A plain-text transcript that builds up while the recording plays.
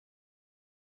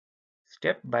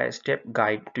Step-by-step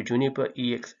guide to Juniper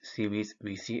EX series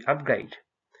VC upgrade.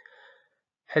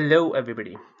 Hello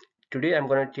everybody. Today I'm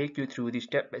going to take you through the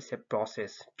step-by-step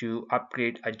process to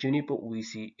upgrade a Juniper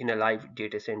VC in a live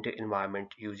data center environment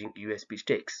using USB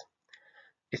sticks.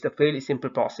 It's a fairly simple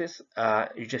process.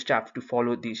 You just have to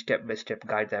follow the step-by-step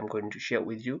guide that I'm going to share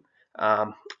with you.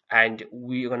 And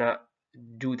we're going to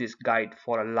do this guide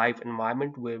for a live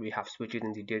environment where we have switches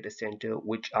in the data center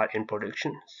which are in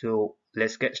production. So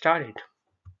let's get started.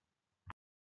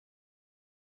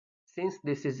 Since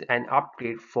this is an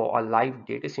upgrade for a live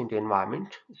data center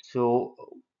environment, so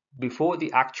before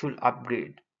the actual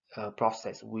upgrade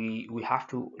process, we have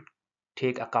to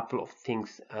take a couple of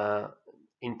things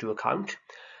into account.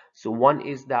 So one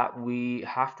is that we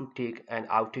have to take an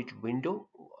outage window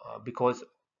because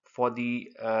for the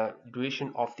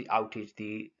duration of the outage,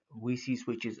 the VC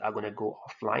switches are going to go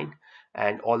offline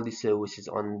and all the services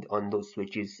on those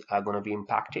switches are going to be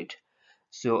impacted.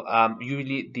 So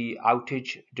usually the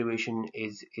outage duration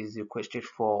is requested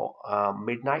for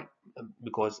midnight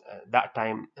because that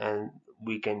time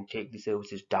we can take the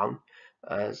services down.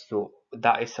 So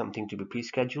that is something to be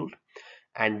pre-scheduled.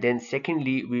 And then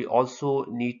secondly, we also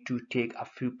need to take a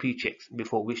few pre-checks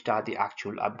before we start the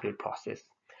actual upgrade process.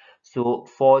 So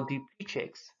for the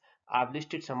pre-checks, I've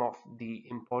listed some of the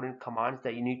important commands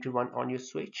that you need to run on your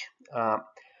switch.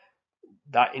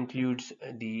 That includes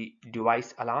the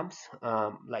device alarms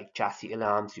like chassis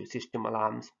alarms, your system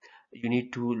alarms. You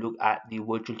need to look at the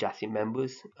virtual chassis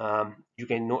members. You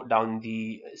can note down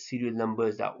the serial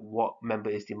numbers, that what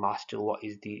member is the master, what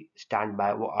is the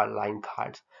standby, what are line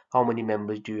cards, how many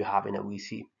members do you have in a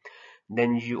VC.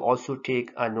 Then you also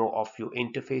take a note of your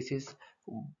interfaces,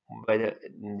 whether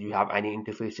you have any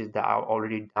interfaces that are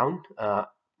already down,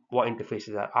 what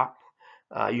interfaces are up.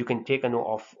 You can take a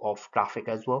note of traffic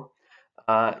as well.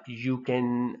 You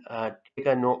can take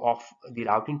a note of the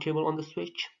routing table on the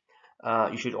switch.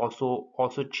 You should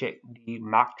also check the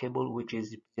MAC table, which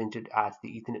is represented as the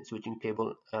Ethernet switching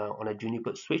table on a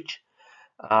Juniper switch.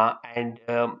 And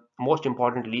most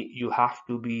importantly, you have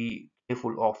to be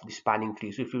careful of the spanning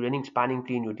tree. So if you're running spanning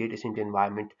tree in your data center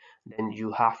environment, then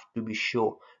you have to be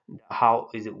sure how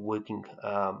is it working.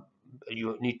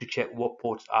 You need to check what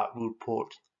ports are root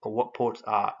ports, or what ports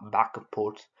are backup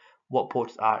ports, what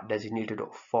ports are designated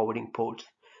forwarding ports.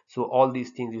 So all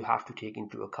these things you have to take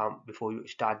into account before you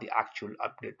start the actual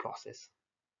upgrade process.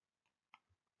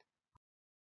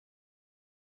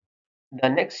 The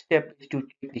next step is to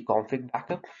take the config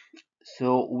backup.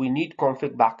 So we need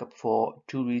config backup for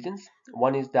two reasons.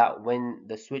 One is that when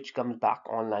the switch comes back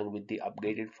online with the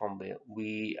upgraded firmware,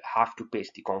 we have to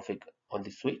paste the config on the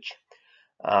switch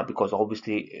because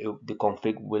obviously the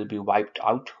config will be wiped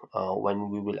out when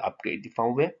we will upgrade the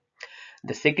firmware.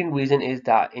 The second reason is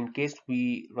that in case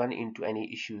we run into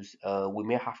any issues, we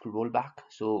may have to roll back.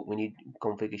 So we need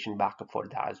configuration backup for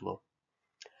that as well.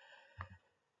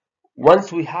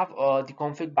 Once we have the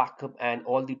config backup and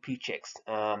all the pre-checks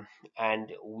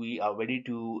and we are ready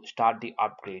to start the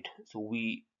upgrade, so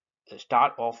we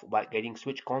start off by getting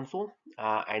switch console,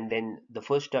 and then the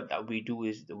first step that we do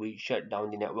is we shut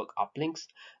down the network uplinks.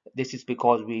 This is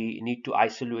because we need to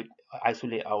isolate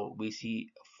our VC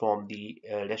from the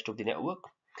rest of the network.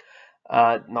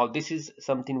 Now this is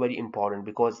something very important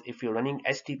because if you're running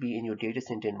STP in your data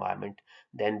center environment,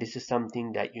 then this is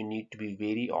something that you need to be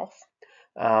wary of.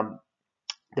 um,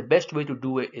 the best way to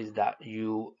do it is that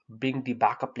you bring the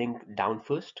backup link down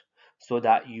first so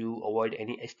that you avoid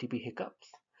any STP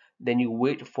hiccups. Then you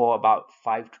wait for about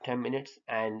 5 to 10 minutes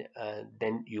and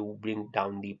then you bring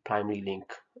down the primary link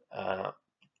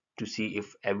to see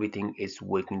if everything is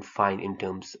working fine in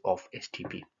terms of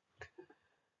STP.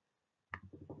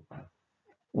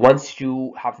 Once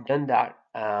you have done that,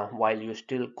 while you're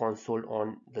still console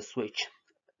on the switch,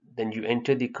 then you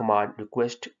enter the command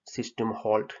request system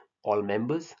halt all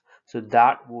members. So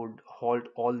that would halt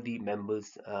all the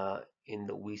members in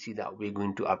the VC that we're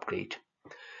going to upgrade.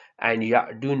 And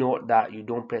yeah, do note that you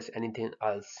don't press anything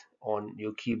else on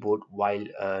your keyboard while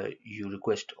you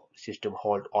request system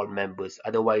halt all members.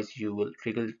 Otherwise, you will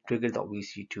trigger the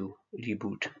VC to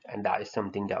reboot, and that is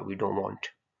something that we don't want.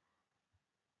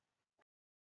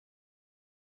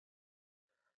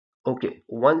 Okay,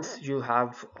 once you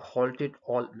have halted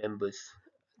all members,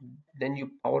 then you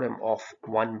power them off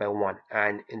one by one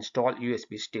and install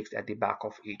USB sticks at the back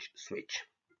of each switch.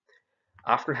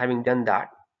 After having done that,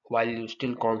 while you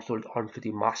still consoled onto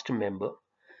the master member,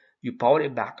 you power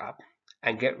it back up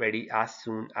and get ready as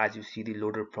soon as you see the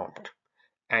loader prompt,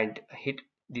 and hit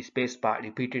the spacebar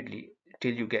repeatedly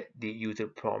till you get the user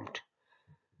prompt.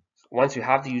 Once you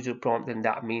have the user prompt, then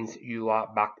that means you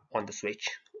are back on the switch.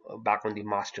 back on the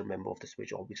master member of the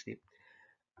switch, obviously.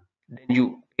 Then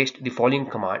you paste the following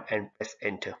command and press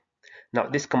enter. Now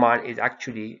this command is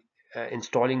actually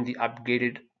installing the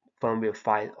upgraded firmware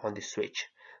file on the switch.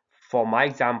 For my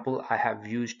example, I have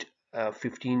used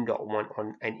 15.1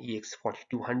 on an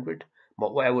EX4200,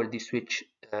 but whatever the switch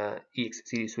EX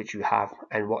series switch you have,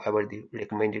 and whatever the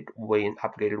recommended version,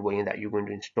 upgraded version that you're going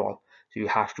to install, so you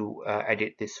have to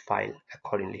edit this file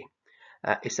accordingly.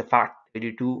 It's a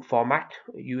FAT32 format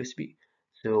USB,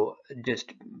 so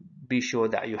just be sure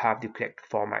that you have the correct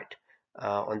format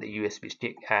on the USB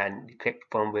stick and the correct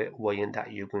firmware version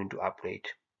that you're going to upgrade.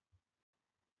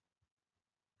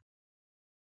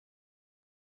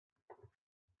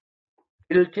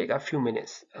 It'll take a few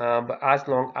minutes, but as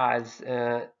long as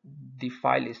the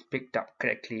file is picked up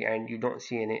correctly and you don't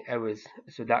see any errors,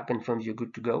 so that confirms you're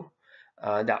good to go.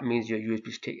 That means your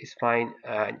USB stick is fine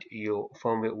and your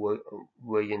firmware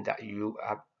version that you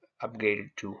have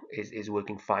upgraded to is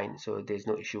working fine, so there's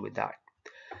no issue with that.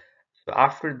 So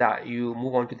after that, you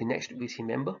move on to the next VC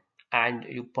member and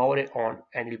you power it on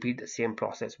and repeat the same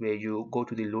process where you go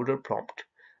to the loader prompt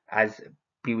as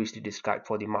previously described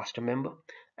for the master member,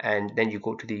 and then you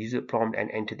go to the user prompt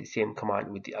and enter the same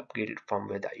command with the upgraded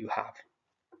firmware that you have.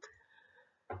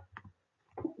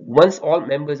 Once all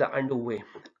members are underway,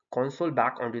 console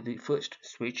back onto the first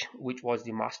switch, which was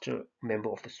the master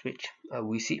member of the switch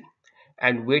VC,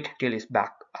 and wait till it's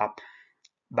back up.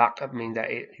 Back up means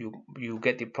that you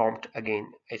get the prompt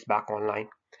again, it's back online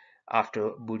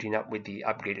after booting up with the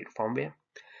upgraded firmware.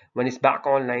 When it's back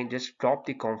online, just drop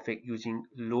the config using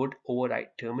load override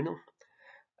terminal.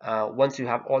 Once you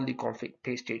have all the config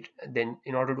pasted, then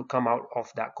in order to come out of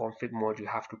that config mode, you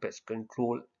have to press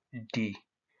Control D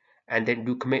and then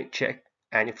do commit check.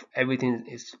 And if everything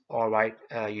is all right,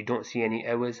 you don't see any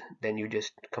errors, then you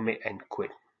just commit and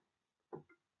quit.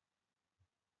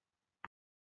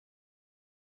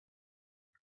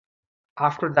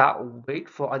 After that, wait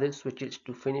for other switches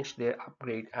to finish their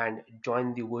upgrade and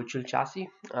join the virtual chassis.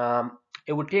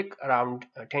 It would take around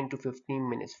 10 to 15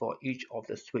 minutes for each of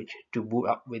the switch to boot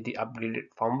up with the upgraded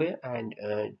firmware and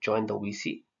join the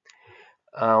VC.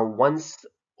 Once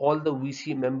all the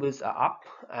VC members are up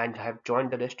and have joined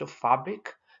the rest of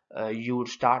Fabric, you would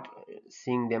start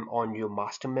seeing them on your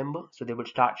master member. So they would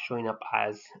start showing up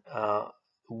as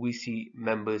VC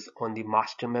members on the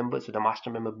master member. So the master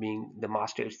member being the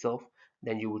master itself.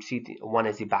 Then you would see one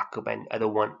as the backup and other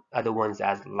ones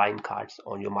as line cards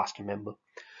on your master member.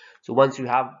 So once you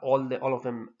have all of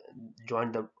them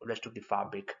join the rest of the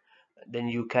Fabric, then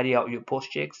you carry out your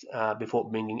post checks before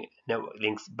bringing network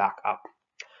links back up.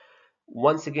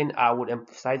 Once again, I would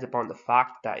emphasize upon the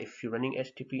fact that if you're running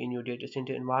HTTP in your data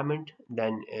center environment,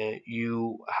 then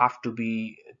you have to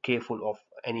be careful of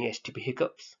any HTTP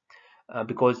hiccups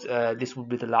because this would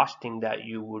be the last thing that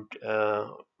you would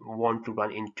want to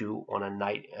run into on a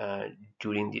night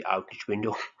during the outage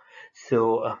window.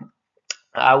 So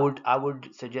I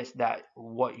would suggest that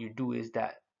what you do is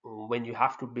that when you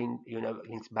have to bring your network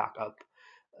links back up,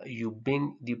 you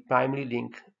bring the primary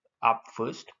link up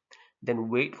first, then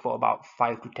wait for about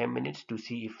 5 to 10 minutes to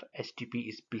see if HTTP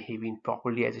is behaving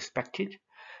properly as expected,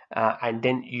 and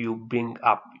then you bring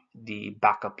up the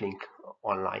backup link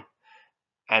online.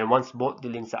 And once both the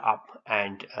links are up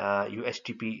and your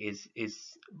HTTP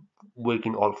is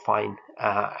working all fine,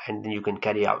 and then you can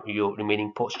carry out your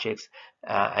remaining post checks,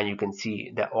 and you can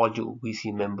see that all your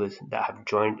VC members that have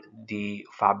joined the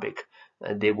Fabric,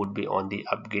 they would be on the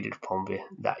upgraded firmware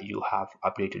that you have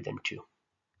updated them to.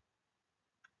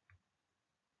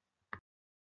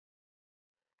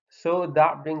 So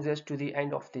that brings us to the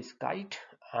end of this guide.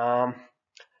 Um,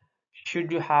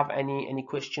 should you have any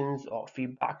questions or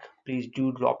feedback, please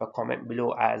do drop a comment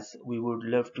below as we would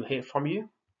love to hear from you.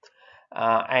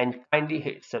 And kindly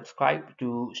hit subscribe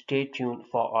to stay tuned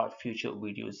for our future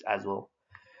videos as well.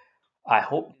 I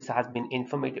hope this has been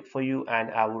informative for you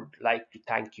and I would like to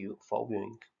thank you for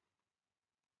viewing.